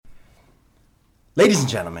Ladies and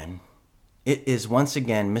gentlemen, it is once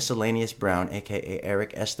again Miscellaneous Brown, aka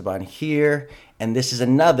Eric Esteban here, and this is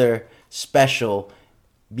another special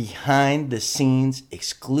behind-the-scenes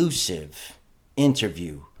exclusive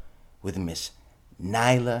interview with Miss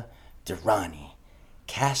NAELA DURRANI,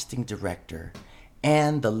 casting director,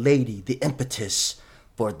 and the lady, the impetus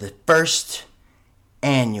for the first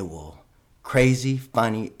annual Crazy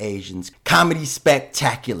Funny Asians Comedy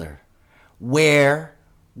Spectacular, where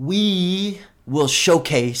we will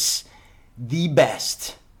showcase the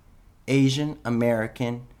best Asian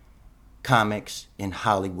American comics in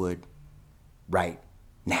Hollywood right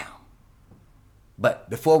now.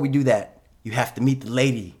 But before we do that, you have to meet the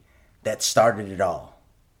lady that started it all.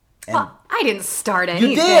 And I didn't start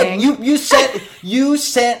anything. You did. You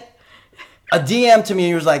sent a DM to me and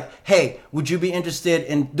you was like, "Hey, would you be interested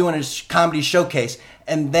in doing a comedy showcase?"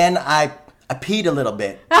 And then I peed a little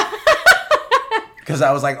bit. Because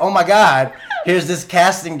I was like, "Oh my God, here's this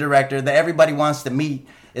casting director that everybody wants to meet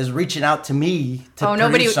is reaching out to me to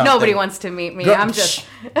nobody wants to meet me. I'm just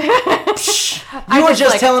You were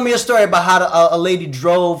just telling me a story about how a lady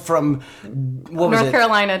drove from North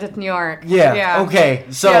Carolina to New York. Yeah. Okay.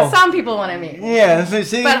 So yeah, some people want to meet me. Yeah.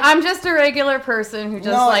 See? But I'm just a regular person who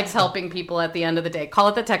just likes helping people at the end of the day. Call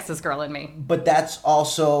it the Texas girl in me. But that's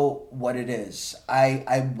also what it is.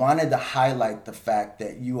 I wanted to highlight the fact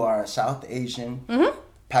that you are a South Asian,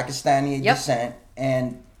 Pakistani descent,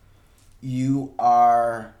 and you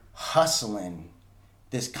are hustling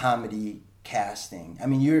this comedy casting. I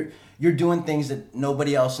mean, you're doing things that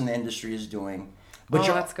nobody else in the industry is doing. But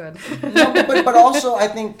that's good. but also I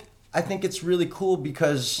think it's really cool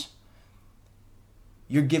because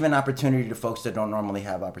you're giving opportunity to folks that don't normally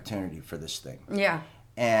have opportunity for this thing. Yeah.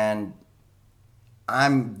 And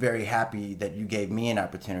I'm very happy that you gave me an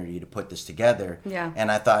opportunity to put this together. Yeah.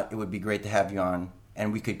 And I thought it would be great to have you on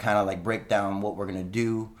and we could kind of like break down what we're going to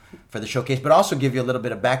do for the showcase, but also give you a little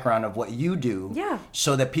bit of background of what you do. Yeah.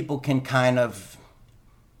 So that people can kind of,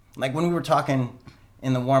 like when we were talking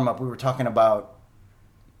in the warm-up, we were talking about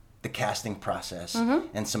the casting process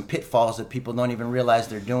and some pitfalls that people don't even realize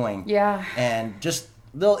they're doing. Yeah. And just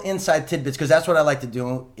little inside tidbits, because that's what I like to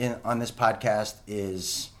do on this podcast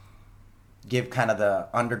is give kind of the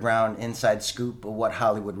underground inside scoop of what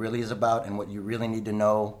Hollywood really is about and what you really need to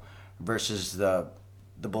know versus the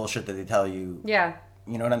bullshit that they tell you. Yeah.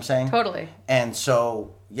 You know what I'm saying? Totally. And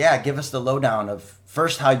so, yeah, give us the lowdown of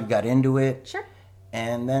first how you got into it. Sure.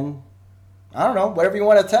 And then, I don't know, whatever you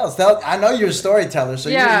want to tell us. I know you're a storyteller, so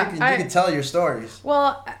you can tell your stories.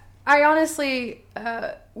 Well, I honestly,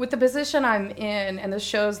 with the position I'm in and the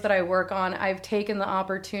shows that I work on, I've taken the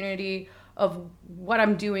opportunity of what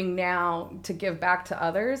I'm doing now to give back to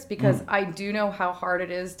others because I do know how hard it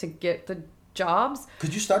is to get the jobs.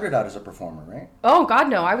 Because you started out as a performer, right? Oh, God,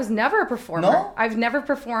 no. I was never a performer. No? I've never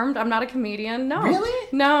performed. I'm not a comedian. No. Really?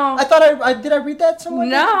 No. I thought did I read that somewhere?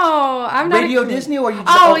 No, I'm not. Radio Disney or you?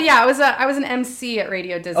 Yeah, I was an MC at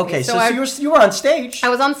Radio Disney. Okay, so you were on stage. I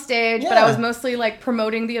was on stage, but I was mostly like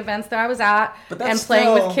promoting the events that I was at and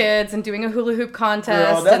playing with kids and doing a hula hoop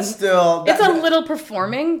contest. Girl, it's a little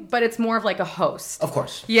performing, but it's more of like a host. Of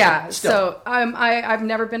course. Yeah. So I've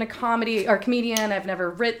never been a comedian. I've never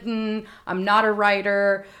written. I'm not a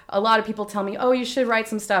writer. A lot of people tell me, "Oh, you should write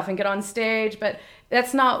some stuff and get on stage," but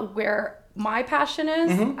that's not where my passion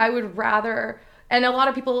is. I would rather, and a lot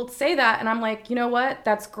of people say that, and I'm like, you know what?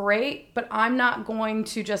 That's great, but I'm not going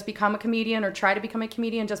to just become a comedian or try to become a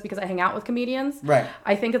comedian just because I hang out with comedians. Right.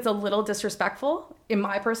 I think it's a little disrespectful, in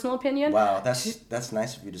my personal opinion. Wow, that's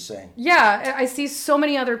nice of you to say. Yeah, I see so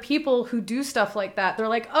many other people who do stuff like that. They're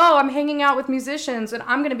like, "Oh, I'm hanging out with musicians and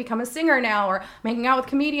I'm going to become a singer now," or "I'm hanging out with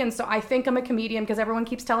comedians, so I think I'm a comedian because everyone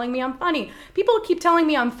keeps telling me I'm funny." People keep telling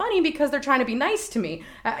me I'm funny because they're trying to be nice to me.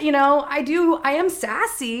 I am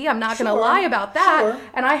sassy. I'm not going to lie about that. Sure.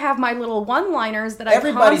 And I have my little one-liners that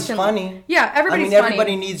everybody's funny. Yeah, everybody's funny.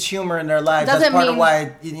 Everybody needs humor in their lives. That's part of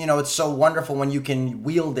why it's so wonderful when you can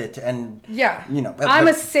wield it and I'm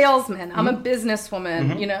a salesman. I'm a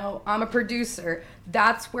businesswoman. I'm a producer.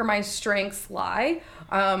 That's where my strengths lie.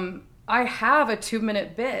 I have a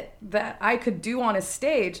 2-minute bit that I could do on a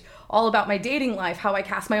stage all about my dating life, how I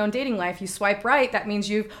cast my own dating life. You swipe right, that means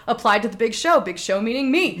you've applied to the big show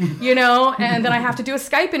meaning me, and then I have to do a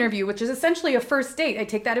Skype interview, which is essentially a first date. I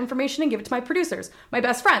take that information and give it to my producers, my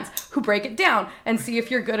best friends, who break it down and see if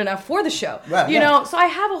you're good enough for the show. Right, so I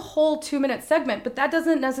have a whole 2-minute segment, but that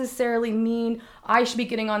doesn't necessarily mean I should be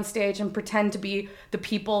getting on stage and pretend to be the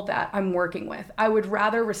people that I'm working with. I would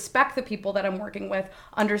rather respect the people that I'm working with,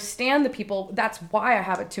 understand the people. That's why I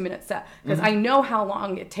have a 2-minute set, because I know how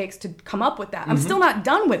long it takes to come up with that. I'm still not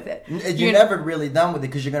done with it. You're never really done with it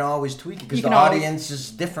because you're going to always tweak it because the audience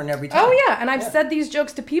is different every time. Oh, yeah. And I've said these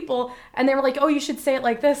jokes to people and they were like, oh, you should say it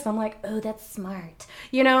like this. And I'm like, oh, that's smart.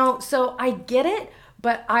 So I get it,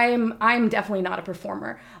 but I'm definitely not a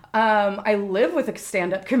performer. I live with a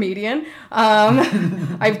stand-up comedian.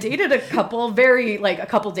 I've dated a couple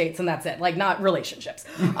dates and that's it. Like not relationships.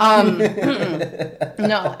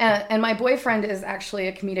 No. And my boyfriend is actually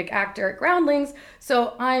a comedic actor at Groundlings.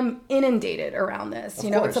 So I'm inundated around this,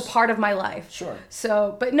 it's a part of my life. Sure.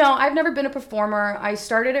 So, but no, I've never been a performer. I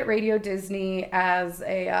started at Radio Disney as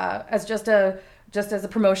just as a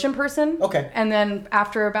promotion person. Okay. And then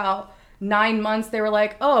after about 9 months, they were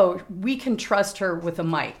like, oh, we can trust her with a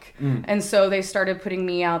mic. And so they started putting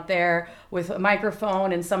me out there with a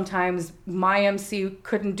microphone, and sometimes my MC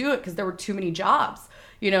couldn't do it because there were too many jobs.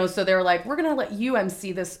 So they were like, we're going to let you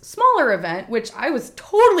MC this smaller event, which I was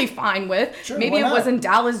totally fine with. Sure, maybe it wasn't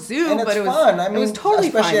Dallas Zoo, but it was fun. it was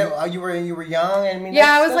totally fun. Especially you were young.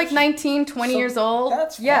 I was like 19, 20 years old.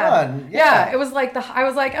 That's fun. Yeah. It was like I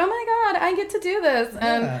was like, oh my God, I get to do this.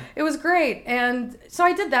 And it was great. And so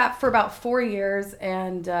I did that for about 4 years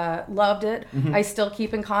and loved it. I still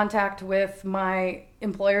keep in contact with my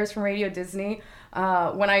employers from Radio Disney.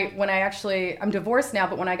 When I actually, I'm divorced now,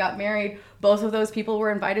 but when I got married, both of those people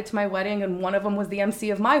were invited to my wedding, and one of them was the MC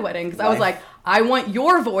of my wedding because I was like, I want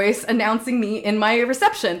your voice announcing me in my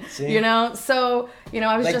reception. See? So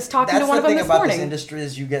I was just talking to one of them this morning. That's the thing about this industry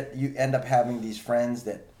is you end up having these friends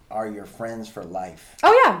that are your friends for life.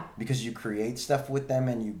 Oh yeah, because you create stuff with them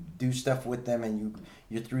and you do stuff with them and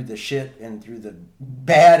you're through the shit and through the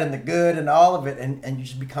bad and the good and all of it, and you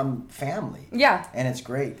just become family. Yeah, and it's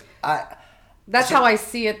great. That's how I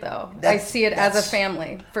see it, though. I see it as a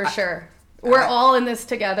family, for sure. We're all in this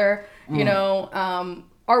together,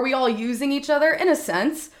 Are we all using each other? In a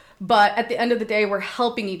sense. But at the end of the day, we're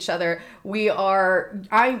helping each other. You are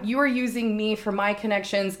using me for my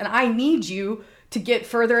connections, and I need you to get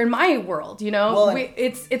further in my world, Well,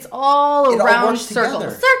 it's all around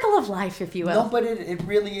circle of life, if you will. No, but it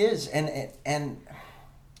really is. And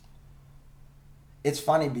it's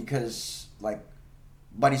funny because, like,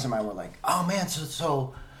 buddies of mine were like, "Oh man,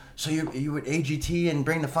 so you at AGT and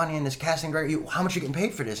Bring the Funny and this casting director, how much you getting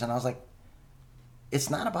paid for this?" And I was like, "It's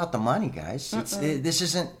not about the money, guys.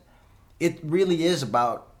 It really is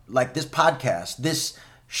about, like, this podcast, this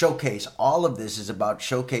showcase. All of this is about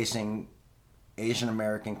showcasing Asian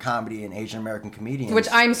American comedy and Asian American comedians, which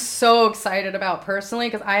I'm so excited about personally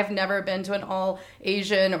because I've never been to an all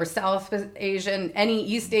Asian or South Asian, any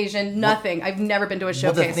East Asian, nothing. I've never been to a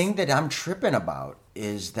showcase. Well, the thing that I'm tripping about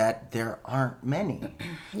is that there aren't many.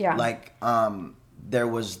 Yeah. Like, there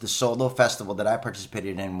was the solo festival that I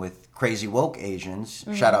participated in with Crazy Woke Asians.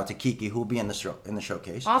 Shout out to Kiki, who'll be in the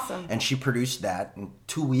showcase. Awesome. And she produced that in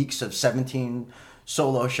 2 weeks of 17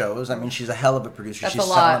 solo shows. I mean, she's a hell of a producer. That's a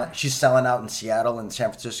lot. She's selling out in Seattle and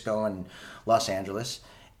San Francisco and Los Angeles.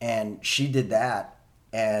 And she did that.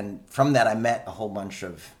 And from that, I met a whole bunch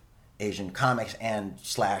of Asian comics and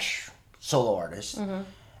 / solo artists.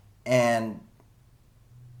 And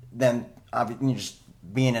then, just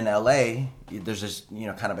being in LA, there's this,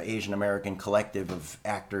 kind of an Asian American collective of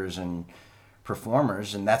actors and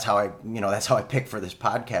performers. And that's how I picked for this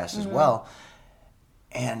podcast as well.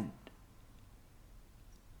 And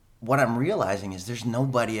what I'm realizing is there's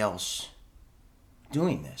nobody else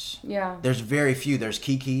doing this. Yeah. There's very few. There's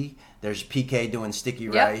Kiki. There's PK doing Sticky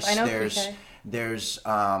Rice. I know PK. There's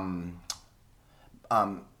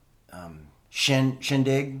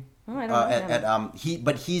Shindig. Oh, I don't know him.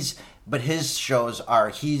 But his shows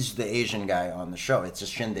he's the Asian guy on the show. It's a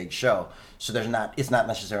Shindig show. So it's not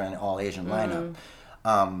necessarily an all Asian lineup.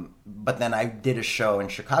 But then I did a show in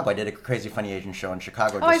Chicago. I did a Crazy Funny Asian show in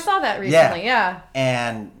Chicago. I saw that recently. Yeah.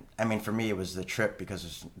 And I mean, for me, it was the trip because it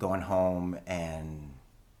was going home, and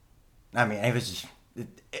I mean, it was just,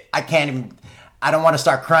 I don't want to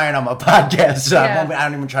start crying on my podcast, so I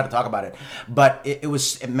don't even try to talk about it. But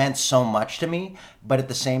it meant so much to me. But at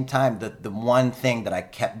the same time, the one thing that I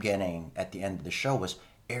kept getting at the end of the show was,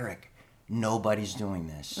 Eric, nobody's doing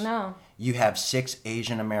this. No. You have 6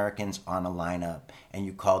 Asian Americans on a lineup, and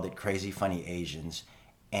you called it Crazy Funny Asians,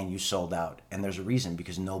 and you sold out. And there's a reason,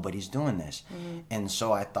 because nobody's doing this. And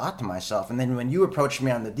so I thought to myself, and then when you approached me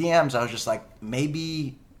on the DMs, I was just like,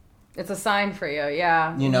 maybe it's a sign for you.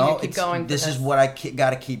 Yeah. You know, keep going. This is what I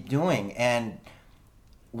got to keep doing. And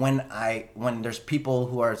when there's people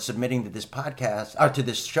who are submitting to this podcast or to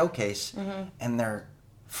this showcase, and they're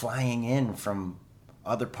flying in from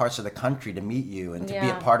other parts of the country to meet you and to be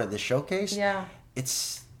a part of this showcase,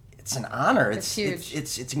 it's an honor. It's huge.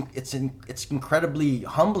 It's incredibly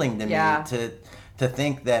humbling to me to to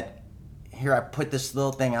think that here I put this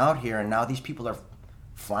little thing out here, and now these people are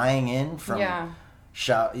flying in from. Yeah.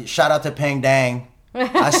 Shout out to Peng Dang.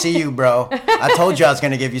 I see you, bro. I told you I was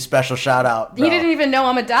going to give you special shout out, bro. You didn't even know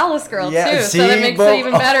I'm a Dallas girl, too. See, so that makes bro, it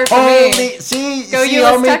even better for me. Go see,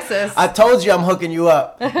 US, homie, Texas. I told you I'm hooking you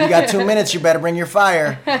up. You got 2 minutes. You better bring your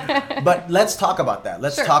fire. But let's talk about that.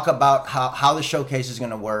 Let's talk about how the showcase is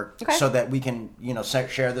going to work so that we can,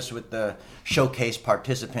 share this with the showcase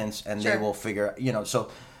participants and they will figure, so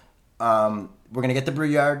we're going to get the brew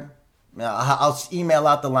yard. I'll email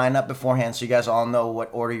out the lineup beforehand so you guys all know what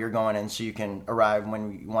order you're going in so you can arrive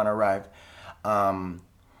when you want to arrive. And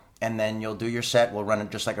then you'll do your set. We'll run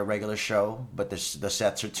it just like a regular show, but the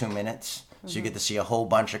sets are 2 minutes. So you get to see a whole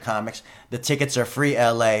bunch of comics. The tickets are free,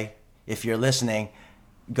 LA. If you're listening,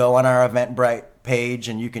 go on our Eventbrite page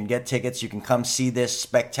and you can get tickets. You can come see this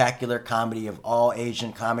spectacular comedy of all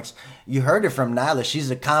Asian comics. You heard it from NAELA. She's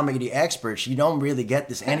a comedy expert. You don't really get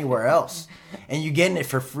this anywhere else. And you're getting it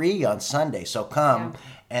for free on Sunday. So come.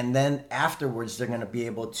 And then afterwards, they're going to be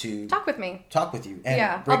able to talk with me. Talk with you.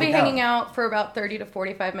 And I'll be hanging out for about 30 to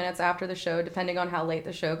 45 minutes after the show, depending on how late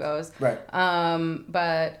the show goes. Right.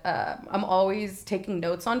 But I'm always taking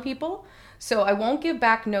notes on people. So I won't give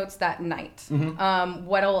back notes that night.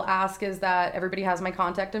 What I'll ask is that everybody has my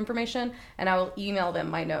contact information, and I will email them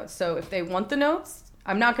my notes. So if they want the notes,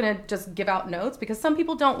 I'm not going to just give out notes because some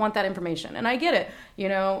people don't want that information. And I get it.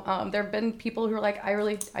 There have been people who are like,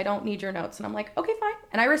 I don't need your notes. And I'm like, okay, fine.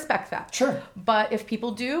 And I respect that. Sure. But if people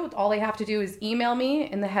do, all they have to do is email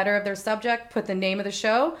me in the header of their subject, put the name of the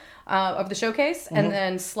show, of the showcase, and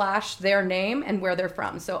then / their name and where they're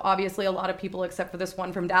from. So obviously a lot of people, except for this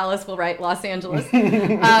one from Dallas, will write Los Angeles.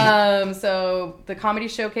 So the comedy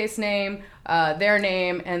showcase name, their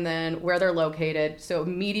name, and then where they're located. So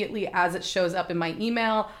immediately as it shows up in my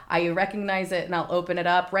email, I recognize it and I'll open it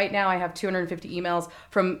up. Right now I have 250 emails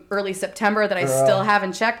from early September that I still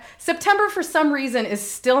haven't checked. September for some reason is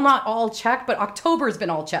still not all checked, but October's been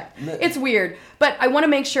all checked. It's weird, but I want to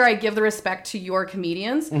make sure I give the respect to your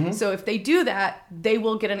comedians. So if they do that, they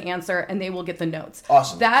will get an answer and they will get the notes.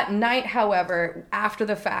 Awesome. That night, however, after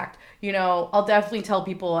the fact, I'll definitely tell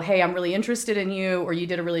people, hey, I'm really interested in you, or you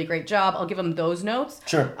did a really great job. I'll give them those notes.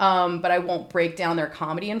 Sure. But I won't break down their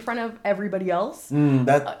comedy in front of everybody else.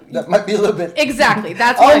 That might be a little bit. Exactly.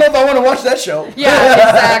 That's I don't know if I want to watch that show. Yeah,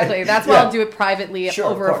 exactly. That's why I'll do it privately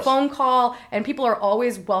over a phone call. And people are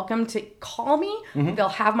always welcome to call me. They'll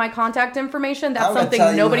have my contact information. That's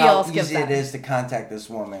something nobody else gives them. How easy it is to contact this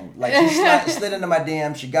woman. Like, she slid into my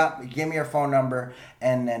DM. She gave me her phone number,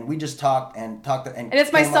 and then we just talked. And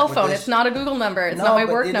it's my cell phone. It's not a Google number. It's not my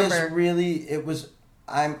work number.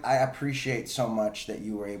 I appreciate so much that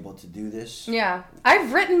you were able to do this. Yeah.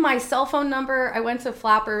 I've written my cell phone number. I went to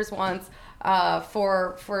Flappers once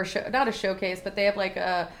for a show, not a showcase, but they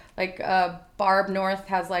have Barb North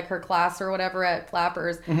has like her class or whatever at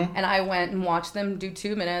Flappers, and I went and watched them do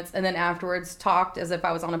 2 minutes, and then afterwards talked as if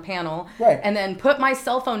I was on a panel, and then put my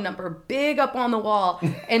cell phone number big up on the wall,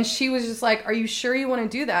 and she was just like, "Are you sure you want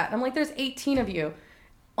to do that?" And I'm like, "There's 18 of you."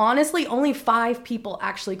 Honestly, only 5 people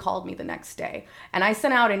actually called me the next day. And I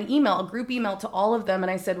sent out a group email to all of them. And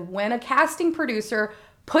I said, when a casting producer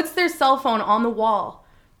puts their cell phone on the wall,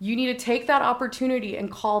 you need to take that opportunity and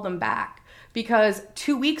call them back. Because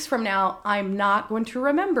 2 weeks from now, I'm not going to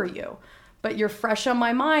remember you. But you're fresh on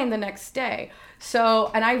my mind the next day. So,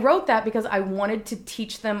 and I wrote that because I wanted to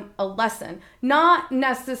teach them a lesson. Not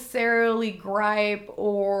necessarily gripe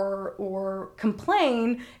or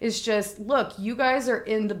complain. It's just, look, you guys are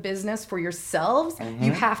in the business for yourselves.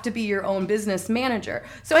 You have to be your own business manager.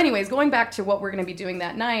 So anyways, going back to what we're going to be doing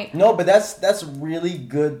that night. No, but that's a really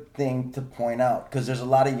good thing to point out. Because there's a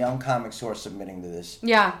lot of young comics who are submitting to this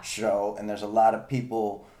show. And there's a lot of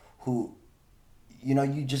people who,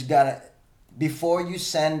 you just got to... Before you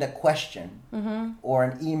send a question or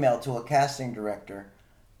an email to a casting director,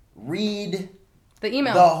 read the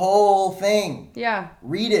email, the whole thing. Yeah.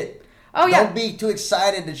 Read it. Oh, yeah. Don't be too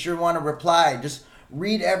excited that you want to reply. Just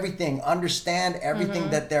read everything. Understand everything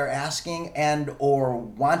that they're asking and or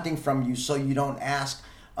wanting from you so you don't ask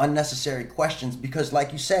unnecessary questions. Because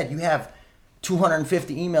like you said, you have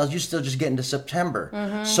 250 emails. You still just get into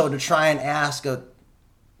September. So to try and ask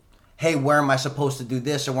hey, where am I supposed to do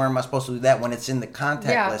this or where am I supposed to do that when it's in the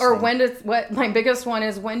contact list? Or what my biggest one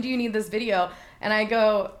is, when do you need this video? And I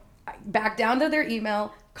go back down to their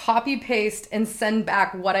email, copy paste, and send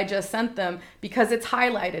back what I just sent them because it's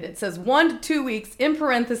highlighted. It says 1 to 2 weeks in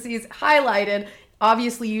parentheses, highlighted.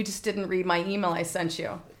 Obviously, you just didn't read my email I sent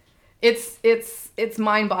you. It's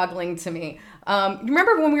mind-boggling to me. You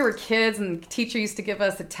remember when we were kids and the teacher used to give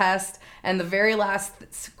us a test, and the very last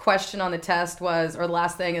question on the test was, or the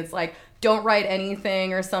last thing, it's like, don't write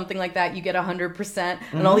anything or something like that. You get 100%.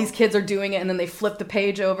 And all these kids are doing it, and then they flip the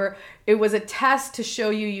page over. It was a test to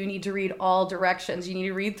show you need to read all directions. You need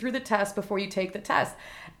to read through the test before you take the test.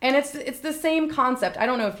 And it's the same concept. I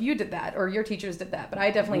don't know if you did that or your teachers did that, but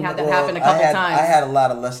I definitely had that happen a couple times. I had a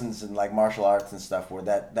lot of lessons in like martial arts and stuff where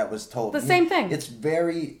that was told. The same thing. It's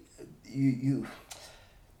very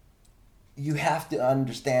you have to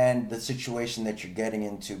understand the situation that you're getting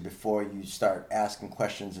into before you start asking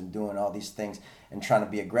questions and doing all these things and trying to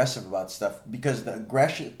be aggressive about stuff, because the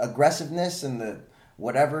aggressiveness and the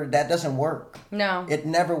whatever, that doesn't work. No. It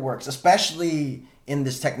never works, especially in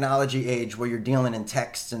this technology age where you're dealing in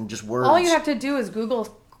texts and just words. All you have to do is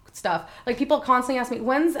Google stuff. Like, people constantly ask me,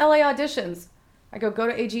 when's LA auditions? I go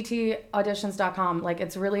to agtauditions.com. Like,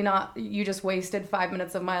 it's really not, you just wasted 5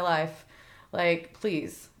 minutes of my life. Like,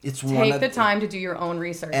 please, take the time to do your own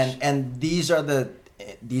research. And these are the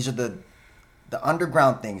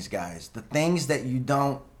underground things, guys. The things that you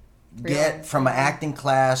don't get from an acting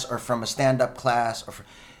class or from a stand-up class.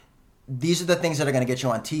 These are the things that are going to get you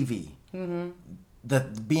on TV. Mm-hmm.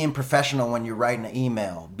 Being professional when you're writing an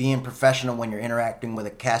email. Being professional when you're interacting with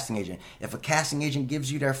a casting agent. If a casting agent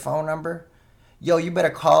gives you their phone number, yo, you better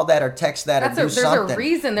call that or text that or do something. There's a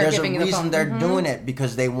reason they're giving you the phone. There's a reason they're doing it,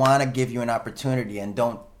 because they want to give you an opportunity, and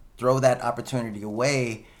don't throw that opportunity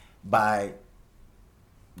away by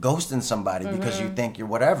ghosting somebody because you think you're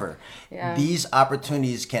whatever. Yeah. These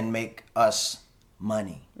opportunities can make us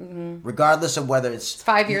money, regardless of whether it's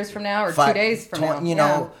 5 years from now or 2 days from now. You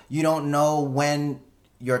know, you don't know when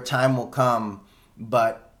your time will come.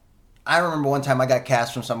 But I remember one time I got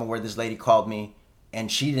cast from somewhere where this lady called me,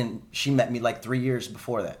 and she met me like 3 years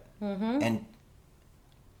before that. And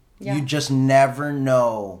you just never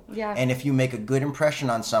know. Yeah. And if you make a good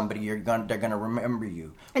impression on somebody, they're gonna remember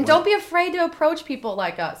you. And don't be afraid to approach people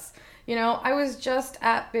like us. You know, I was just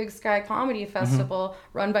at Big Sky Comedy Festival,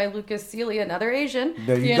 run by Lucas Seeley, another Asian.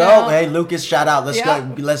 There you go. Hey, Lucas, shout out. Let's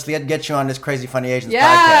go. Let's get you on this Crazy Funny Asians podcast.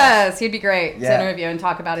 Yes, he'd be great to interview and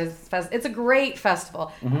talk about his festival. It's a great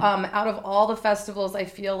festival. Out of all the festivals, I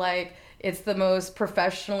feel like it's the most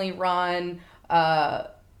professionally run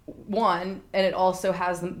one, and it also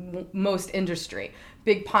has the most industry.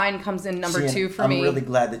 Big Pine comes in number 2 for me. I'm really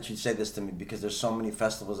glad that you say this to me, because there's so many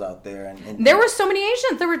festivals out there. And there were so many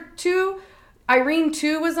Asians. There were 2. Irene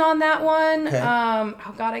 2 was on that one. Okay.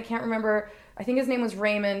 Oh, God, I can't remember. I think his name was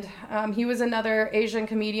Raymond. He was another Asian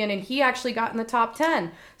comedian, and he actually got in the top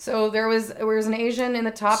 10. So there was an Asian in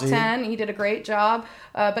the top 10. He did a great job.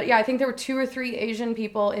 But yeah, I think there were 2 or 3 Asian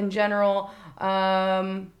people in general.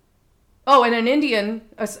 And an Indian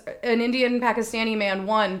Pakistani man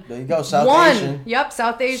won. There you go, South Asian. Yep,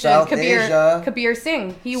 South Asian. Kabir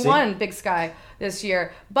Singh. He won Big Sky this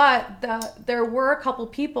year. But there were a couple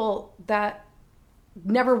people that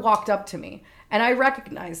never walked up to me, and I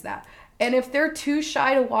recognize that. And if they're too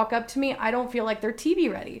shy to walk up to me, I don't feel like they're TV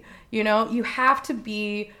ready. You know, you have to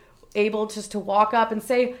be able just to walk up and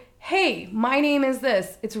say, hey, my name is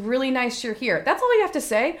this. It's really nice you're here. That's all you have to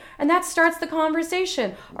say. And that starts the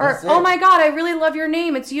conversation. Or, oh my God, I really love your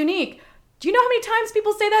name. It's unique. Do you know how many times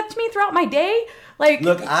people say that to me throughout my day? Like,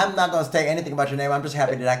 look, I'm not going to say anything about your name. I'm just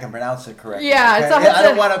happy that I can pronounce it correctly. Yeah, okay? I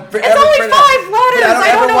don't want to. It's only 5 letters.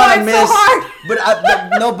 I don't know why it's so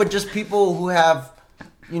hard. But just people who have,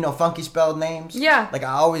 funky spelled names. Yeah. Like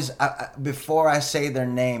I always, before I say their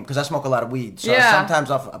name, because I smoke a lot of weed, so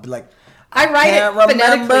sometimes I'll be like, I write it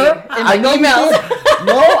phonetically in my emails.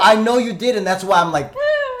 No, I know you did, and that's why I'm like,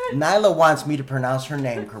 NAELA wants me to pronounce her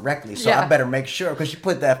name correctly, so I better make sure, because she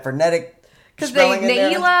put that phonetic spelling in there.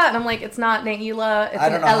 Because NAELA, and I'm like, it's not NAELA, it's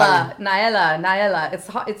Ella. NAELA.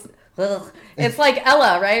 It's like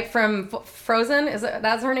Ella, right? From Frozen.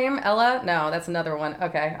 That's her name? Ella? No, that's another one.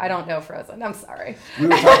 Okay, I don't know Frozen. I'm sorry. We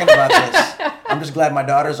were talking about this. I'm just glad my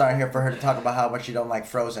daughters aren't here for her to talk about how much she don't like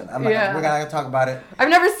Frozen. I'm like, we're gonna talk about it. I've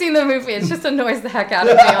never seen the movie. It just annoys the heck out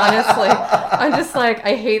of me, honestly. I'm just like,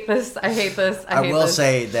 I hate this. I will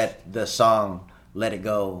say that the song Let It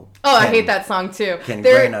Go. I hate that song too. Can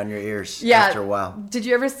grain on your ears after a while. Did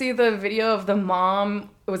you ever see the video of the mom?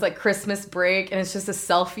 It was like Christmas break, and it's just a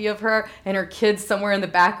selfie of her and her kids somewhere in the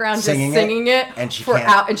background singing it and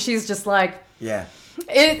and she's just like,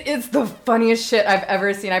 it's the funniest shit I've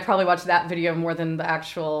ever seen. I probably watched that video more than the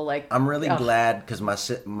actual like. I'm really glad, because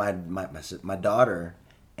my daughter,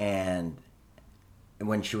 and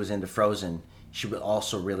when she was into Frozen, she was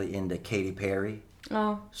also really into Katy Perry.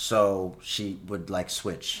 Oh. So she would like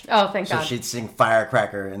switch. Oh, thank God. So she'd sing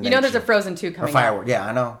Firecracker, and there's a Frozen 2 coming out. Yeah,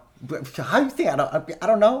 I know. How do you think? I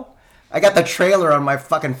don't know. I got the trailer on my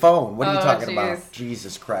fucking phone. What are you talking about?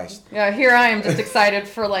 Jesus Christ. Yeah, here I am just excited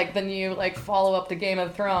for like the new like follow-up to Game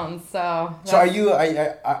of Thrones. So are you...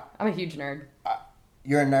 I'm a huge nerd.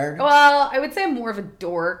 You're a nerd? Well, I would say I'm more of a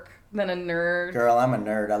dork than a nerd. Girl, I'm a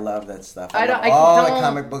nerd. I love that stuff. I don't the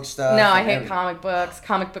comic book stuff. No, I hate comic books,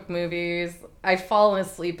 comic book movies. I've fallen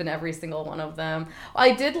asleep in every single one of them.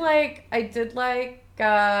 I did like what's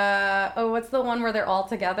the one where they're all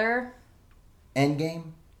together?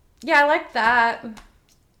 Endgame? Yeah, I like that.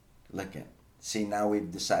 Look at. See, now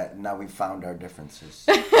we've decided. Now we've found our differences.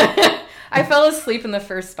 I fell asleep in the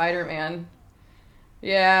first Spider-Man.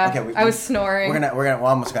 Yeah, okay, I was snoring. We're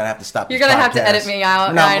almost gonna have to stop. You're gonna have to edit me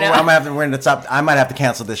out. No, I know. we're gonna stop. I might have to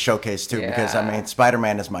cancel this showcase too because I mean,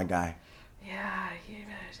 Spider-Man is my guy. Yeah, you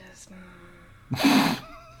just.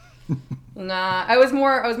 Nah, I was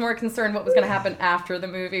more concerned what was gonna happen after the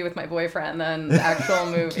movie with my boyfriend than the actual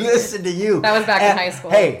movie. Listen to you. That was back in high school.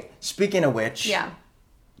 Hey, speaking of which, yeah,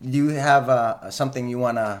 do you have something you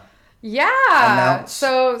wanna? Yeah. Announce?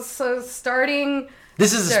 So starting.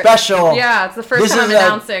 This is a special. Yeah, it's the first time I'm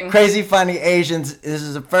announcing. Crazy Funny Asians. This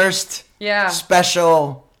is the first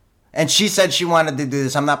special. And she said she wanted to do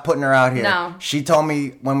this. I'm not putting her out here. No. She told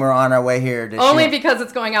me when we were on our way here. Only because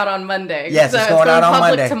it's going out on Monday. Yes, it's going out on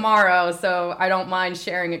Monday. Tomorrow, so I don't mind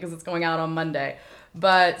sharing it because it's going out on Monday.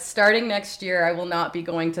 But starting next year, I will not be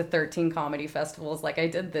going to 13 comedy festivals like I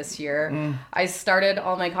did this year. I started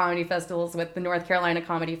all my comedy festivals with the North Carolina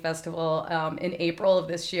Comedy Festival in April of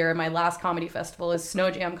this year. My last comedy festival is Snow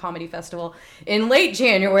Jam Comedy Festival in late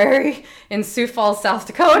January in Sioux Falls, South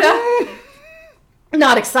Dakota.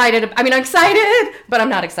 Not excited. I mean, I'm excited, but I'm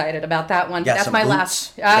not excited about that one. That's my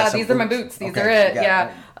last. These are my boots. These are it.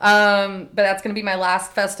 Yeah. But that's going to be my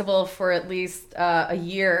last festival for at least a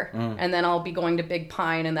year. And then I'll be going to Big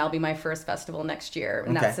Pine, and that'll be my first festival next year.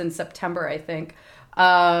 And that's in September, I think.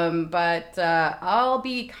 But I'll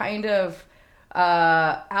be kind of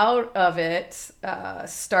out of it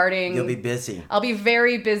starting. You'll be busy. I'll be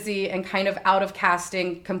very busy and kind of out of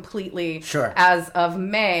casting completely as of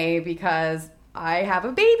May because I have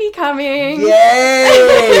a baby coming.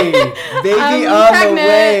 Yay! Baby on pregnant. The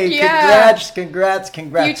way. Yeah. Congrats.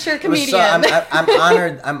 Future comedian.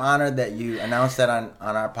 I'm honored that you announced that on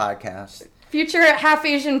our podcast. Future half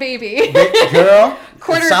Asian baby. Girl.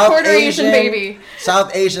 quarter Asian baby.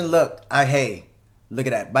 South Asian, look. Hey. Look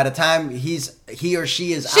at that. By the time he or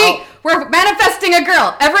she is out. We're manifesting a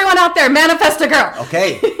girl. Everyone out there, manifest a girl.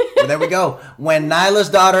 Okay. Well, there we go. When Nyla's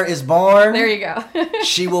daughter is born. There you go.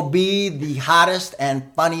 She will be the hottest and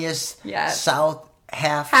funniest half South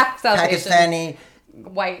Pakistani.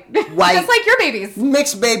 Asian. White. Just like your babies.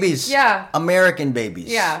 Mixed babies. Yeah. American babies.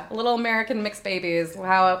 Yeah. Little American mixed babies.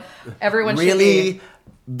 How everyone really should be.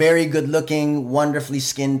 Very good looking, wonderfully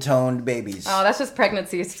skin toned babies. Oh, that's just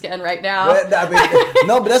pregnancy skin right now.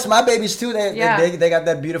 No, but that's my babies too. They got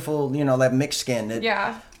that beautiful, that mixed skin.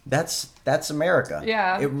 That's America.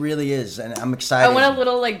 Yeah. It really is. And I'm excited. I want a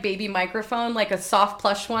little baby microphone, like a soft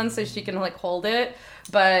plush one so she can hold it.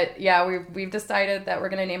 But yeah, we've decided that we're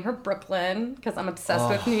going to name her Brooklyn because I'm obsessed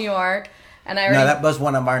with New York. And No, that was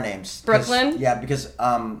one of our names. Brooklyn? Yeah, because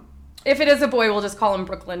if it is a boy, we'll just call him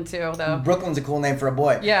Brooklyn too, though. Brooklyn's a cool name for a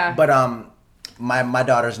boy. Yeah. But my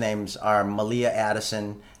daughter's names are Malia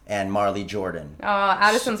Addison and Marley Jordan.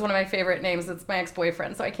 Addison's one of my favorite names. It's my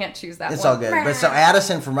ex-boyfriend, so I can't choose that it's one. All good. But so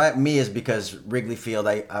Addison for me is because Wrigley Field,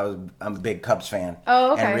 I'm a big Cubs fan.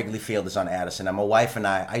 Oh, okay. And Wrigley Field is on Addison. And my wife and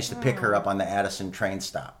I used to pick her up on the Addison train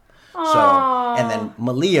stop. Aww. So, and then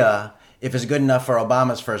Malia, if it's good enough for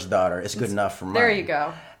Obama's first daughter, it's good enough for mine. There you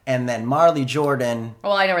go. And then Marley Jordan.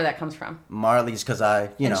 Well, I know where that comes from. Marley's because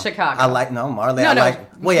in Chicago. I like Marley. Marley.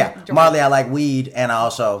 I like weed, and I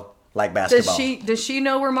also like basketball. Does she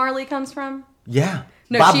know where Marley comes from? Yeah.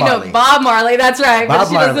 No, knows Bob Marley. That's right, but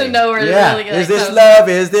she doesn't know where it really is.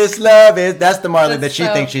 Is this love? That's the Marley that she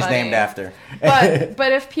thinks she's named after. But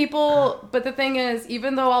the thing is,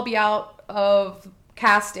 even though I'll be out of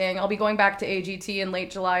casting, I'll be going back to AGT in late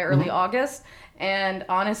July, early August. And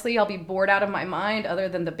honestly, I'll be bored out of my mind other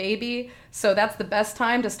than the baby. So that's the best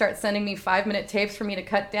time to start sending me 5-minute tapes for me to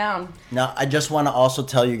cut down. Now, I just want to also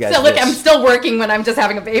tell you guys I'm still working when I'm just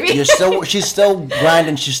having a baby. She's still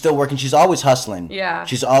grinding. She's still working. She's always hustling. Yeah.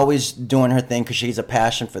 She's always doing her thing because she's a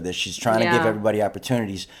passion for this. She's trying to give everybody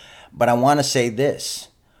opportunities. But I want to say this.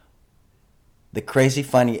 The Crazy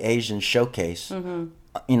Funny Asian Showcase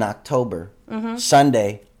in October,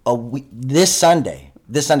 Sunday, this Sunday,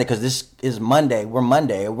 because this is Monday. We're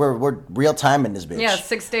Monday. We're real time in this bitch. Yeah,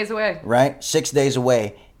 6 days away. Right? 6 days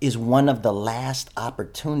away is one of the last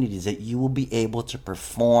opportunities that you will be able to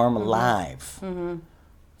perform live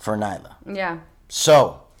for NAELA. Yeah.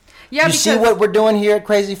 So, yeah, you see what we're doing here at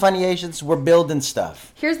Crazy Funny Asians? We're building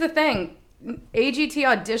stuff. Here's the thing. AGT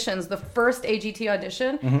auditions, the first AGT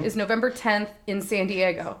audition is November 10th in San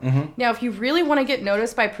Diego. Now, if you really want to get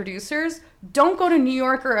noticed by producers, don't go to New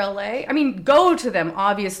York or LA. I mean, go to them,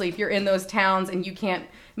 obviously, if you're in those towns and you can't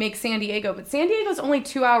make San Diego. But San Diego's only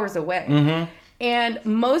 2 hours away. And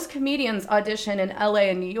most comedians audition in LA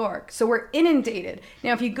and New York. So we're inundated.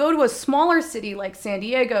 Now, if you go to a smaller city like San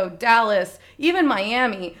Diego, Dallas, even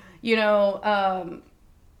Miami, you know,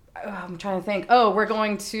 I'm trying to think. Oh, we're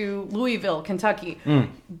going to Louisville, Kentucky.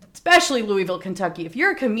 Especially Louisville, Kentucky. If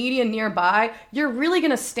you're a comedian nearby, you're really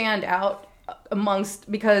going to stand out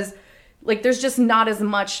because like there's just not as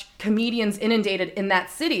much comedians inundated in that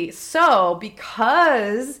city. So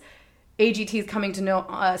because AGT is coming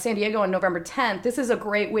to San Diego on November 10th, this is a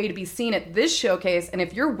great way to be seen at this showcase. And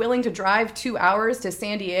if you're willing to drive 2 hours to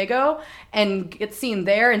San Diego and get seen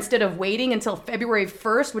there instead of waiting until February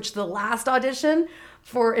 1st, which is the last audition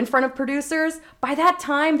for in front of producers, by that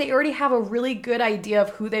time they already have a really good idea of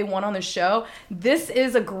who they want on the show. This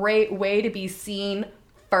is a great way to be seen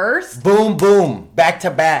first. Boom, boom, back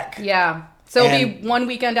to back. Yeah. So it'll be one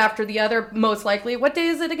weekend after the other, most likely. What day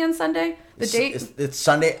is it again, Sunday? The date? It's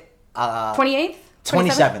Sunday. 28th?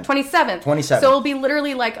 27th. 27th. So it'll be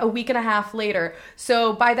literally like a week and a half later.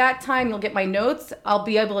 So by that time, you'll get my notes. I'll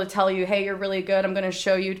be able to tell you, hey, you're really good. I'm going to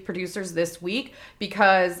show you producers this week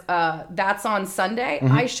because that's on Sunday.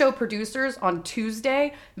 I show producers on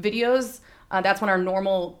Tuesday videos. That's when our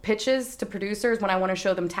normal pitches to producers, when I want to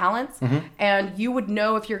show them talents. And you would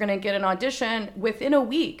know if you're going to get an audition within a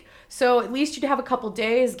week. So at least you'd have a couple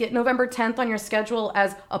days. Get November 10th on your schedule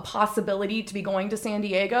as a possibility to be going to San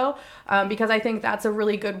Diego, because I think that's a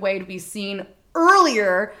really good way to be seen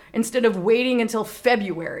earlier instead of waiting until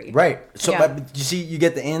February. Right. So, but you see, you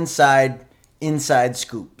get the inside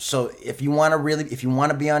scoop. So if you want to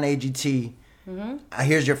be on AGT,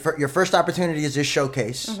 here's your first opportunity is this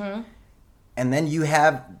showcase, and then you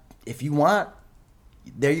have, if you want,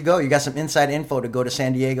 there you go. You got some inside info to go to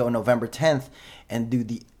San Diego on November 10th and do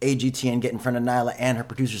the AGT and get in front of NAELA and her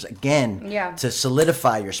producers again to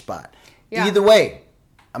solidify your spot. Yeah. Either way,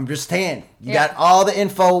 I'm just saying, you got all the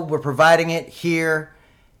info. We're providing it here.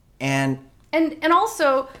 And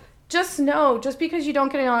also, just know, just because you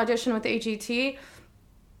don't get an audition with AGT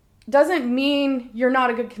doesn't mean you're not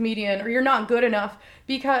a good comedian or you're not good enough,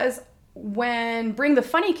 because when Bring the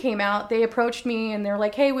Funny came out, they approached me and they're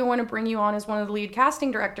like, hey, we want to bring you on as one of the lead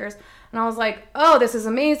casting directors. And I was like, oh, this is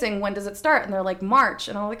amazing. When does it start? And they're like, March.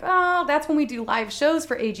 And I was like, oh, that's when we do live shows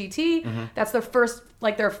for AGT. That's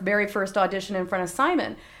their very first audition in front of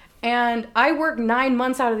Simon. And I worked 9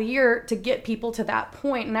 months out of the year to get people to that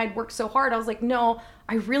point. And I'd worked so hard. I was like, no,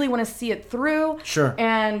 I really want to see it through. Sure.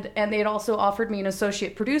 And they had also offered me an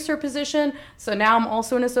associate producer position. So now I'm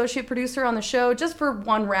also an associate producer on the show, just for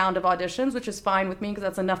one round of auditions, which is fine with me because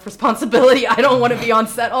that's enough responsibility. I don't want to be on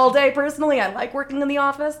set all day personally. I like working in the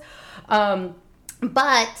office.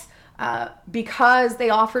 But because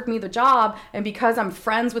they offered me the job and because I'm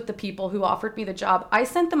friends with the people who offered me the job, I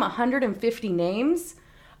sent them 150 names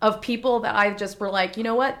of people that I just were like, you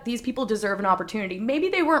know what? These people deserve an opportunity. Maybe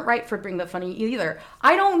they weren't right for Bring the Funny either.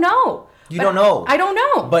 I don't know. You don't know. I don't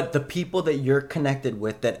know. But the people that you're connected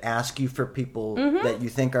with that ask you for people that you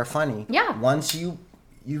think are funny, once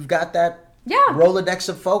you've got that Rolodex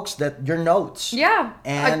of folks that your notes. Yeah.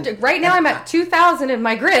 And right now I'm at 2,000 in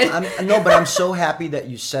my grid. But I'm so happy that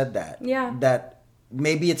you said that. Yeah. That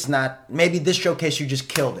maybe this showcase you just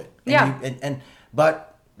killed it. But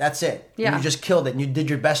that's it. Yeah. You just killed it. And you did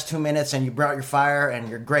your best 2 minutes and you brought your fire and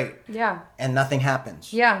you're great. Yeah. And nothing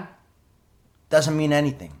happens. Yeah. Doesn't mean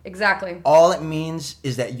anything. Exactly. All it means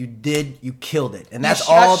is that you killed it. And that's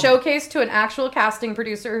all. Got showcased to an actual casting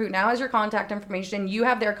producer who now has your contact information. You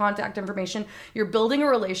have their contact information. You're building a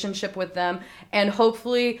relationship with them. And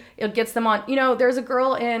hopefully it gets them on. You know, there's a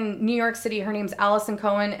girl in New York City. Her name's Allison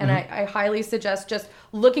Cohen. And I highly suggest just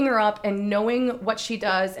looking her up and knowing what she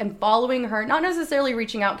does and following her. Not necessarily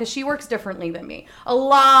reaching out because she works differently than me. A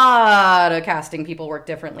lot of casting people work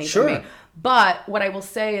differently than me. But what I will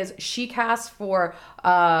say is she casts for,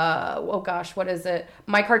 what is it?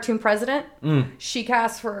 My Cartoon President. She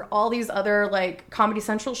casts for all these other like Comedy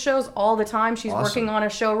Central shows all the time. She's working on a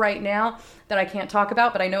show right now that I can't talk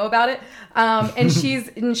about, but I know about it. And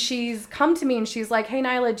she's come to me and she's like, hey,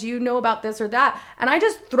 NAELA, do you know about this or that? And I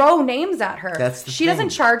just throw names at her. She doesn't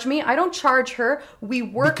charge me. I don't charge her. We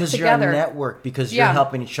work because together. Because you're a network, because you're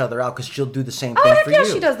helping each other out, because she'll do the same thing for you.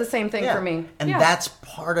 She does the same thing for me. And that's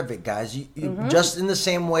part of it, guys. You just in the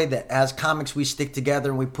same way that as comics we stick together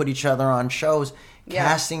and we put each other on shows,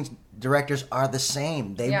 casting directors are the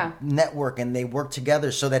same. They network and they work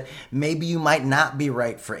together so that maybe you might not be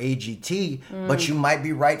right for AGT, but you might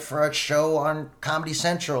be right for a show on Comedy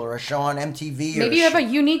Central or a show on MTV. Maybe you have a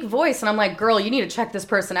unique voice, and I'm like, girl, you need to check this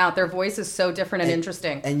person out. Their voice is so different and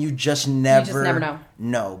interesting. And you just never know.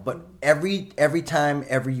 No, but every time,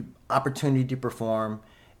 every opportunity to perform,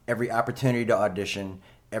 every opportunity to audition,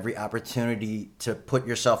 every opportunity to put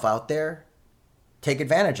yourself out there, take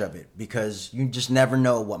advantage of it, because you just never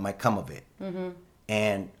know what might come of it.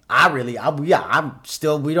 And we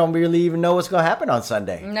don't really even know what's going to happen on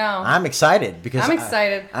Sunday. No. I'm excited because I'm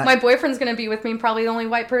excited. My boyfriend's going to be with me, probably the only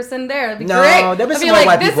white person there. It'll be great. There'll be more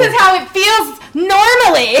white people. This is how it feels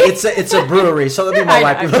normally. It's a brewery, so there'll be more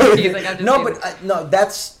white people. I'm just teasing.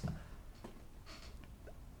 That's...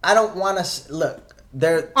 I don't want to... Look,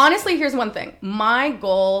 honestly, here's one thing. My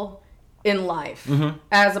goal in life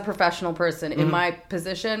as a professional person in my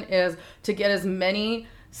position is to get as many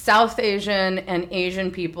South Asian and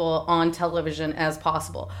Asian people on television as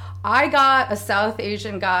possible. I got a South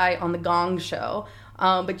Asian guy on the Gong Show,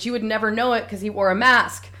 but you would never know it because he wore a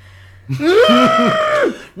mask. But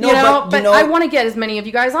I want to get as many of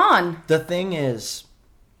you guys on. The thing is,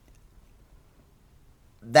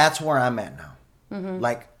 that's where I'm at now.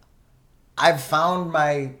 Like, I've found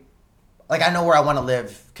my... Like, I know where I want to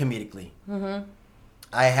live comedically.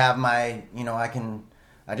 I have my,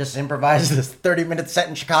 I just improvised this 30-minute set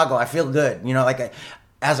in Chicago. I feel good.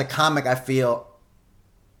 As a comic, I feel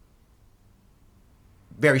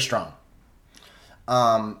very strong.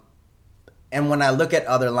 And when I look at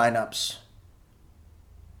other lineups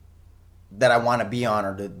that I want to be on,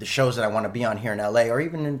 or the shows that I want to be on here in LA, or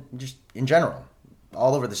even just in general,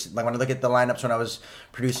 all over this, like when I look at the lineups when I was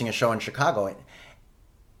producing a show in Chicago,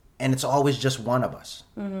 and it's always just one of us.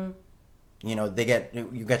 You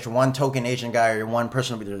get your one token Asian guy, or your one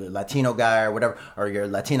person, your Latino guy, or whatever, or your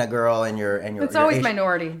Latina girl, and your it's always Asian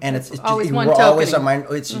minority, and it's always just, one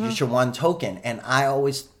token. It's just your one token. And I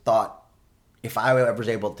always thought, if I ever was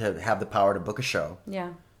able to have the power to book a show,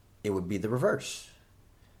 it would be the reverse.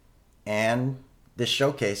 And this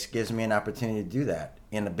showcase gives me an opportunity to do that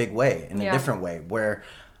in a big way, in a different way, where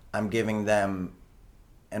I'm giving them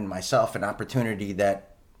and myself an opportunity that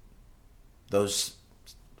those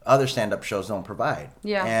other stand-up shows don't provide.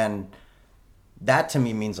 And that to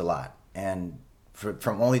me means a lot. And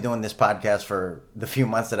from only doing this podcast for the few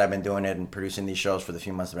months that I've been doing it, and producing these shows for the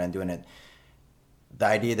few months that I've been doing it, the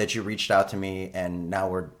idea that you reached out to me and now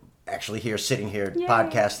we're actually here, sitting here,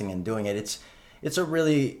 podcasting and doing it, it's a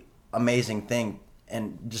really amazing thing.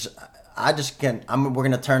 And we're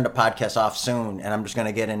going to turn the podcast off soon, and I'm just going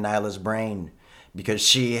to get in NAELA's brain, because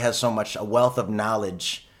she has a wealth of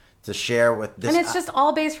knowledge to share with this. And it's just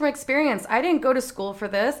all based from experience. I didn't go to school for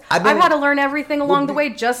this. I've had to learn everything along the way,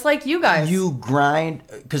 just like you guys. You grind,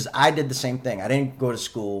 because I did the same thing. I didn't go to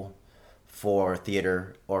school for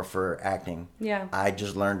theater or for acting. I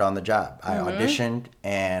just learned on the job. I auditioned,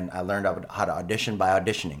 and I learned how to audition by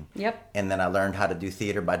auditioning. And then I learned how to do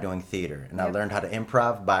theater by doing theater. And I learned how to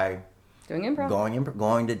improv by doing improv.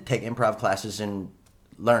 Going to take improv classes and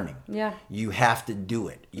learning. You have to do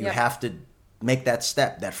it. You have to make that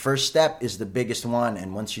step. That first step is the biggest one,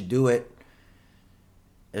 and once you do it,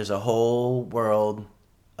 there's a whole world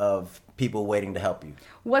of people waiting to help you.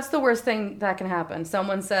 What's the worst thing that can happen?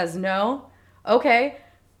 Someone says no. Okay,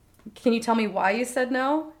 can you tell me why you said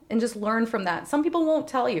no? And just learn from that. Some people won't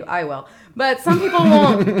tell you. I will. But some people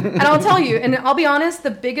won't. And I'll tell you. And I'll be honest,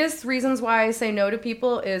 the biggest reasons why I say no to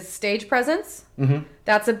people is stage presence.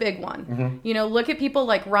 That's a big one. Look at people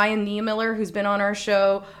like Ryan Niemiller, who's been on our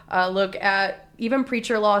show. Look at even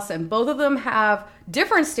Preacher Lawson. Both of them have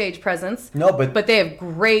different stage presence. But they have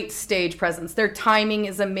great stage presence. Their timing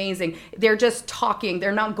is amazing. They're just talking.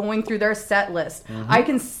 They're not going through their set list. I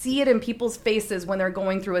can see it in people's faces when they're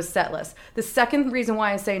going through a set list. The second reason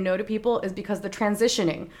why I say no to people is because the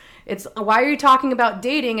transitioning. It's, why are you talking about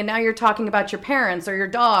dating and now you're talking about your parents or your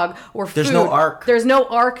dog or food? There's no arc. There's no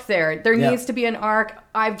arc there. There needs to be an arc.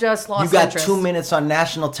 I've just lost interest. You got 2 minutes on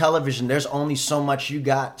national television. There's only so much you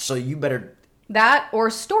got, so you better... That or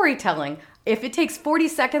storytelling. If it takes 40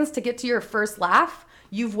 seconds to get to your first laugh,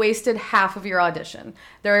 you've wasted half of your audition.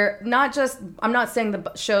 I'm not saying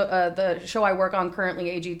the show I work on currently,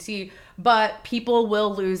 AGT, but people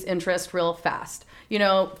will lose interest real fast,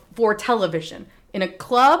 for television. In a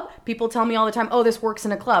club, people tell me all the time, oh, this works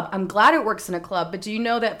in a club. I'm glad it works in a club, but do you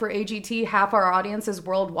know that for AGT, half our audience is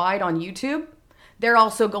worldwide on YouTube? They're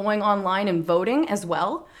also going online and voting as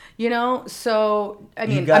well. So,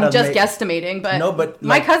 I'm just guesstimating, but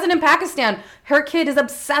my cousin in Pakistan, her kid is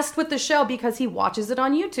obsessed with the show because he watches it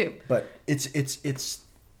on YouTube. But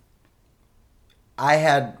I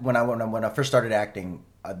had when I first started acting,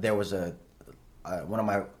 there was one of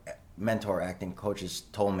my mentor acting coaches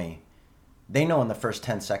told me they know in the first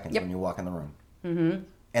 10 seconds when you walk in the room. Mm-hmm.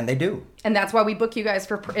 And they do. And that's why we book you guys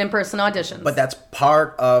for in-person auditions. But that's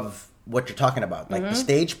part of what you're talking about. Like the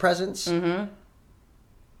stage presence. Mm-hmm.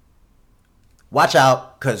 Watch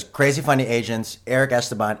out, because Crazy Funny Asianz, Eric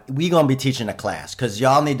Esteban, we going to be teaching a class, because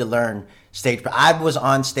y'all need to learn stage. I was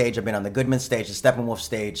on stage. I've been on the Goodman stage, the Steppenwolf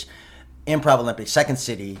stage, Improv Olympics, Second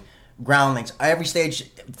City, Groundlings, every stage,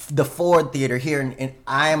 the Ford Theater here. And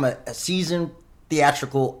I am a seasoned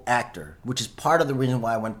theatrical actor, which is part of the reason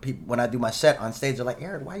why when I do my set on stage, they're like,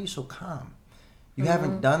 Eric, why are you so calm? You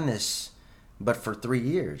haven't done this but for 3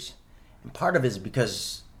 years. And part of it is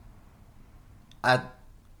because I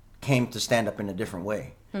came to stand up in a different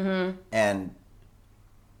way. Mm-hmm. And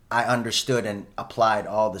I understood and applied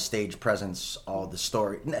all the stage presence, all the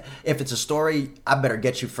story. If it's a story, I better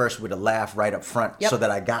get you first with a laugh right up front so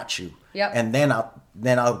that I got you. Yep. And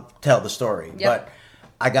then I'll tell the story. Yep. But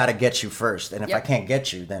I got to get you first. And if I can't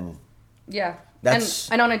get you, then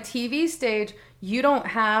that's... And on a TV stage, you don't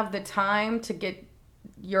have the time to get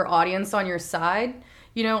your audience on your side.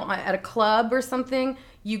 You know, at a club or something,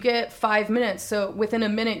 you get 5 minutes. So within a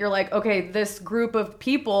minute, you're like, okay, this group of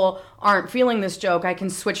people aren't feeling this joke. I can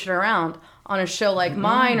switch it around. On a show like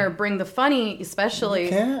mine or Bring the Funny,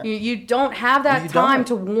 especially, you don't have that time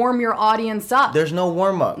to warm your audience up. There's no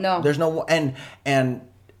warm up. No. There's no, and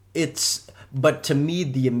it's, but to me,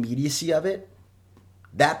 the immediacy of it,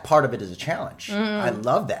 that part of it is a challenge. I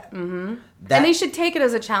love that. And they should take it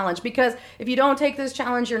as a challenge, because if you don't take this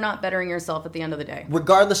challenge, you're not bettering yourself at the end of the day.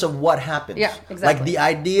 Regardless of what happens. Yeah, exactly. Like the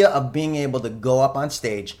idea of being able to go up on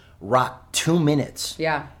stage, rock 2 minutes,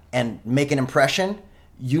 and make an impression,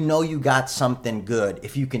 you know you got something good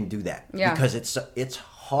if you can do that. Yeah. Because it's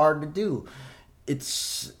hard to do.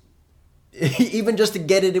 It's even just to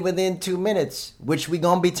get it within 2 minutes, which we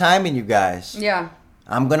gonna be timing you guys. Yeah.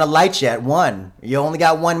 I'm going to light you at 1. You only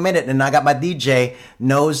got 1 minute, and I got my DJ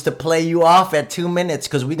knows to play you off at 2 minutes,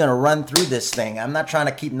 because we're going to run through this thing. I'm not trying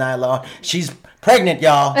to keep NAELA on. She's pregnant,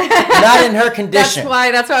 y'all. Not in her condition.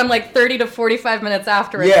 That's why I'm like 30 to 45 minutes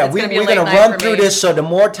after it. Yeah, we're going to run through this, so the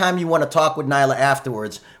more time you want to talk with NAELA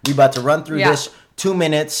afterwards, we about to run through this 2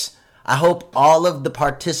 minutes. I hope all of the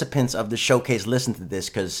participants of the showcase listen to this,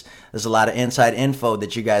 because there's a lot of inside info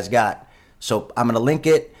that you guys got. So I'm going to link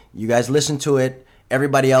it. You guys listen to it.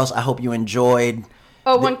 Everybody else, I hope you enjoyed.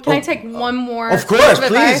 Can I take one more? Of course, please.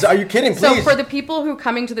 Advice? Are you kidding? Please. So for the people who are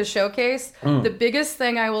coming to the showcase, the biggest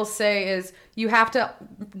thing I will say is you have to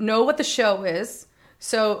know what the show is.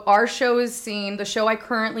 So our show is seen. The show I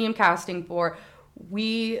currently am casting for,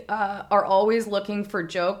 we are always looking for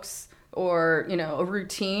jokes or, you know, a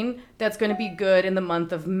routine that's going to be good in the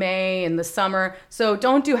month of May and the summer. So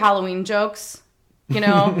don't do Halloween jokes. You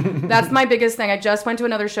know, that's my biggest thing. I just went to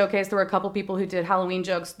another showcase. There were a couple people who did Halloween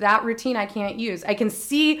jokes. That routine I can't use. I can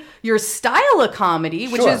see your style of comedy,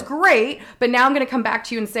 which is great, but now I'm going to come back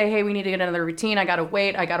to you and say, hey, we need to get another routine. I got to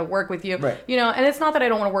wait. I got to work with you. Right. You know, and it's not that I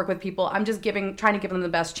don't want to work with people. I'm just trying to give them the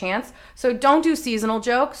best chance. So don't do seasonal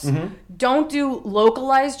jokes. Don't do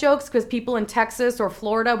localized jokes, because people in Texas or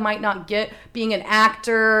Florida might not get being an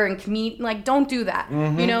actor and comedian. Like, don't do that.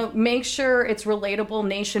 You know, make sure it's relatable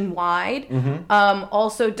nationwide.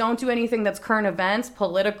 Also, don't do anything that's current events,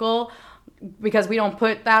 political, because we don't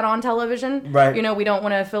put that on television. Right. You know, we don't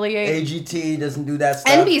want to affiliate. AGT doesn't do that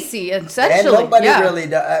stuff. NBC, essentially. And nobody really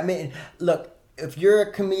does. I mean, look, if you're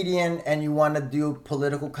a comedian and you want to do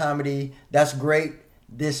political comedy, that's great.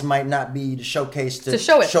 This might not be the showcase to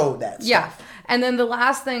show that stuff. Yeah. And then the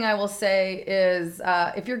last thing I will say is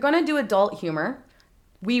if you're going to do adult humor,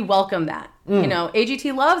 we welcome that. You know,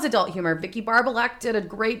 AGT loves adult humor. Vicky Barbalak did a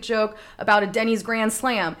great joke about a Denny's Grand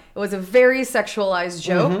Slam. It was a very sexualized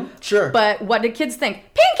joke. Sure. But what did kids think?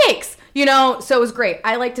 Pancakes! You know, so it was great.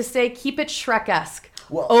 I like to say, keep it Shrek-esque.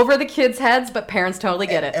 Well, over the kids' heads, but parents totally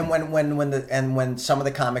get it. And when some of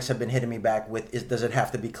the comics have been hitting me back with, does it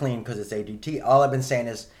have to be clean because it's AGT? All I've been saying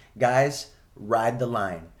is, guys, ride the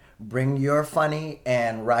line. Bring your funny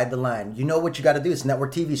and ride the line. You know what you got to do. It's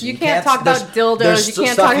network TV. So you can't talk about dildos. You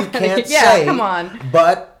can't talk about it. Yeah, come on.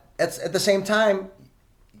 But at the same time,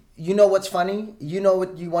 you know what's funny. You know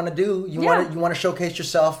what you want to do. You want to showcase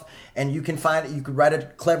yourself, and you can you could write a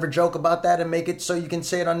clever joke about that and make it so you can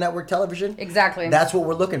say it on network television. Exactly. That's what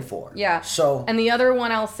we're looking for. Yeah. So. And the other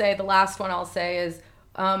one the last one I'll say is,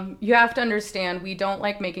 you have to understand, we don't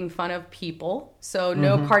like making fun of people. So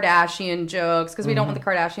no Kardashian jokes, because we don't want the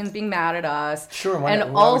Kardashians being mad at us. Sure, why and would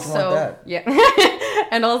you also, want that? yeah,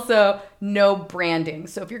 and also no branding.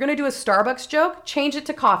 So if you're gonna do a Starbucks joke, change it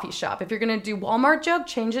to coffee shop. If you're gonna do Walmart joke,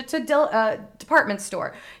 change it to department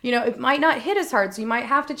store. You know, it might not hit as hard, so you might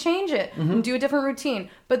have to change it and do a different routine.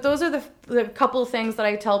 But those are the couple of things that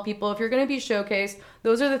I tell people, if you're gonna be showcased,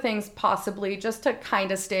 those are the things possibly just to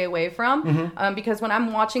kind of stay away from. Because when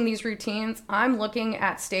I'm watching these routines, I'm looking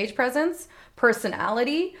at stage presence,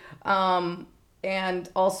 personality, and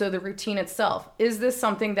also the routine itself. Is this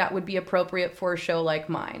something that would be appropriate for a show like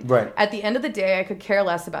mine? Right. At the end of the day, I could care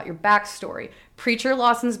less about your backstory. Preacher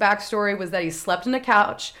Lawson's backstory was that he slept on a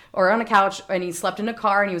couch, and he slept in a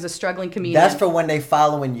car, and he was a struggling comedian. That's for when they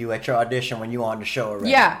following you at your audition when you on the show already.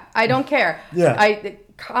 Yeah, I don't care. Yeah.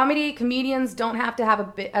 Comedians don't have to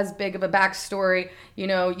have as big of a backstory. You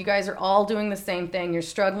know, you guys are all doing the same thing. You're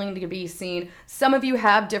struggling to be seen. Some of you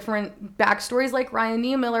have different backstories, like Ryan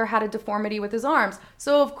Niemiller had a deformity with his arms.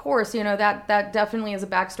 So, of course, you know, that definitely as a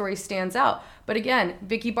backstory stands out. But again,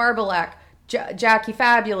 Vicky Barbalak, Jackie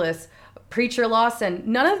Fabulous, Preacher Lawson,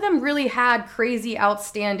 none of them really had crazy,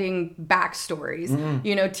 outstanding backstories.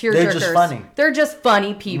 You know, tearjerkers. They're just funny. They're just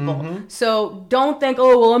funny people. So don't think,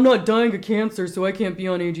 oh, well, I'm not dying of cancer, so I can't be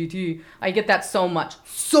on AGT. I get that so much.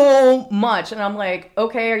 And I'm like,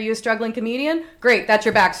 okay, are you a struggling comedian? Great, that's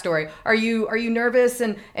your backstory. Are you nervous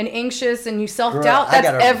and anxious and you self-doubt?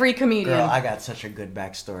 That's every comedian. Girl, I got such a good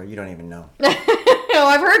backstory. You don't even know. No,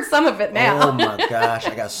 I've heard some of it now. Oh my gosh,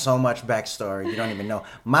 I got so much backstory. You don't even know.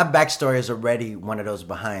 My backstory is already one of those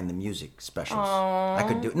behind the music specials. Aww. I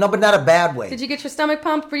could do no, but not a bad way. Did you get your stomach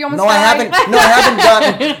pumped? Were you almost I haven't. No, I haven't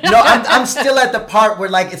gotten. No, I'm still at the part where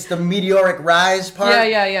like it's the meteoric rise part.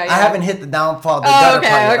 Yeah. I haven't hit the downfall, the gutter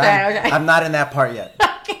part yet. Okay. I'm not in that part yet.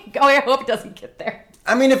 Oh, I hope it doesn't get there.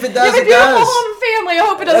 I mean, if it does, it does. Family. I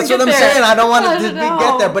hope it doesn't get there. That's what I'm saying. I don't want it to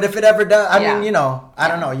get there, but if it ever does, I mean, you know, I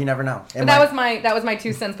don't know. You never know. But that was my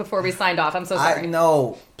 2 cents before we signed off. I'm so sorry.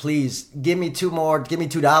 No, please give me two more. Give me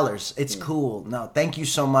 $2. It's cool. No, thank you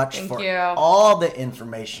so much for all the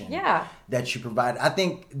information. That you provide. I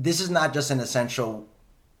think this is not just an essential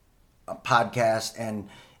podcast and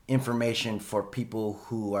information for people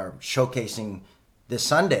who are showcasing this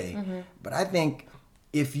Sunday, but I think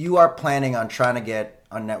if you are planning on trying to get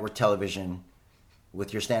on network television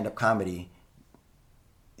with your stand-up comedy,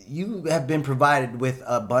 you have been provided with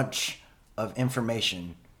a bunch of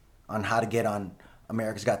information on how to get on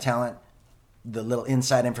America's Got Talent, the little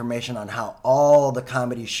inside information on how all the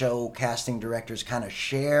comedy show casting directors kind of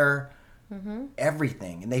share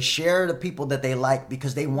everything. And they share the people that they like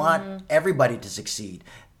because they want everybody to succeed.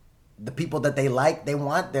 The people that they like, they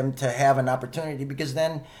want them to have an opportunity because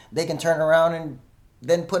then they can turn around and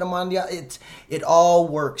then put them on the... It all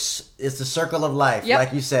works. It's the circle of life,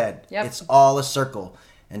 like you said. It's all a circle.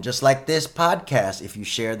 And just like this podcast, if you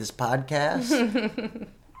share this podcast,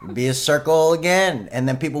 be a circle again. And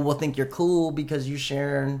then people will think you're cool because you're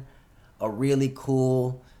sharing a really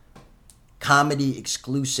cool comedy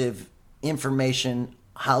exclusive information,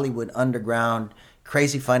 Hollywood Underground,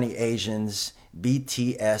 Crazy Funny Asians,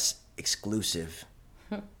 BTS exclusive.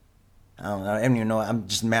 I don't even know.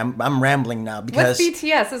 I'm rambling now because what's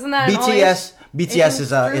BTS? Isn't that BTS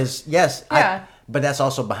is yes. Yeah. But that's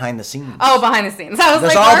also behind the scenes. Oh, behind the scenes. I was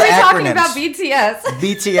There's like, all why are we talking acronyms. about BTS?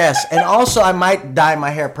 BTS. And also I might dye my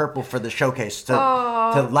hair purple for the showcase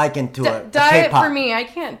to liken to a dye K-pop. it for me. I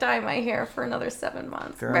can't dye my hair for another 7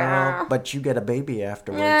 months. Girl, but you get a baby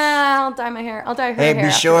afterwards. Yeah, I'll dye my hair. I'll dye her hair. Hey,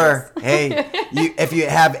 be sure. Hey, if you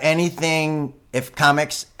have anything, if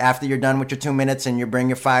comics, after you're done with your 2 minutes and you bring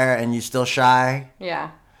your fire and you're still shy.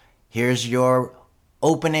 Yeah. Here's your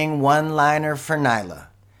opening one-liner for NAELA.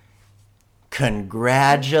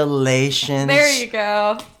 Congratulations. There you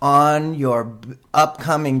go. On your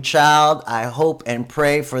upcoming child. I hope and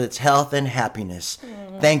pray for its health and happiness.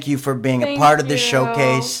 Thank you for being a part of this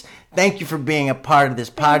showcase. Thank you for being a part of this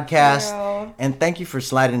podcast. And thank you for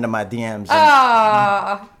sliding into my DMs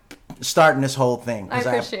and starting this whole thing. I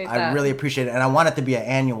appreciate that. I really appreciate it. And I want it to be an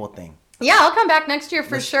annual thing. Yeah, I'll come back next year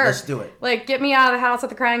for sure. Let's do it. Like, get me out of the house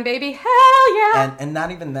with a crying baby. Hell yeah. And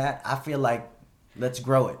not even that. I feel like let's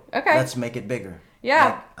grow it. Okay. Let's make it bigger. Yeah.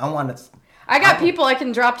 Like, I want to... I got people I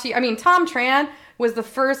can drop to you. I mean, Tom Tran was the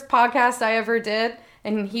first podcast I ever did.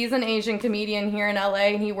 And he's an Asian comedian here in LA.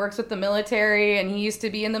 And he works with the military. And he used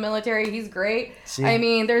to be in the military. He's great. See? I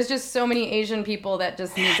mean, there's just so many Asian people that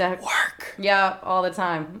just need to... Work. Yeah, all the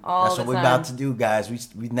time. That's what we're about to do, guys.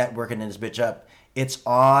 We networking this bitch up. It's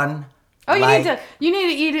on... Oh, you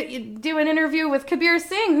need to do an interview with Kabir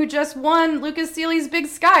Singh, who just won Lucas Seeley's Big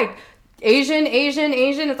Sky. Asian.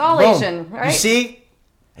 It's all Boom. Asian, right? You see?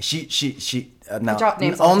 She now drop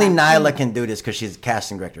names all only the time. NAELA can do this because she's a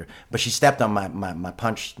casting director, but she stepped on my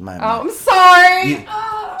punch. I'm sorry.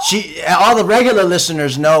 All the regular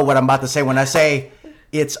listeners know what I'm about to say when I say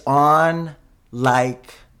it's on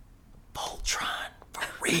like Voltron for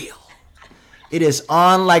real. It is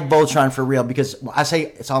on like Voltron for real, because I say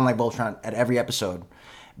it's on like Voltron at every episode,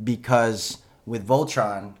 because with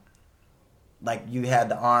Voltron, like you had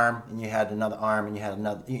the arm and you had another arm and you had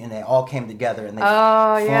another, and they all came together and they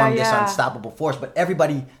formed this unstoppable force. But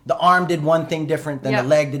everybody, the arm did one thing different, then the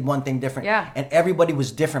leg did one thing different, and everybody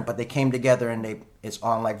was different, but they came together and it's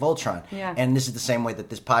on like Voltron. And this is the same way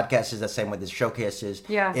that this podcast is, the same way this showcase is.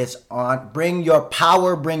 It's on. Bring your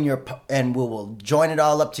power, and we will join it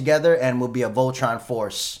all up together, and we'll be a Voltron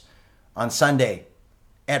force on Sunday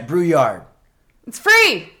at Brewyard. It's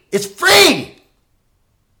free. It's free.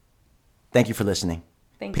 Thank you for listening.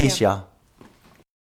 Thank you. Peace, y'all.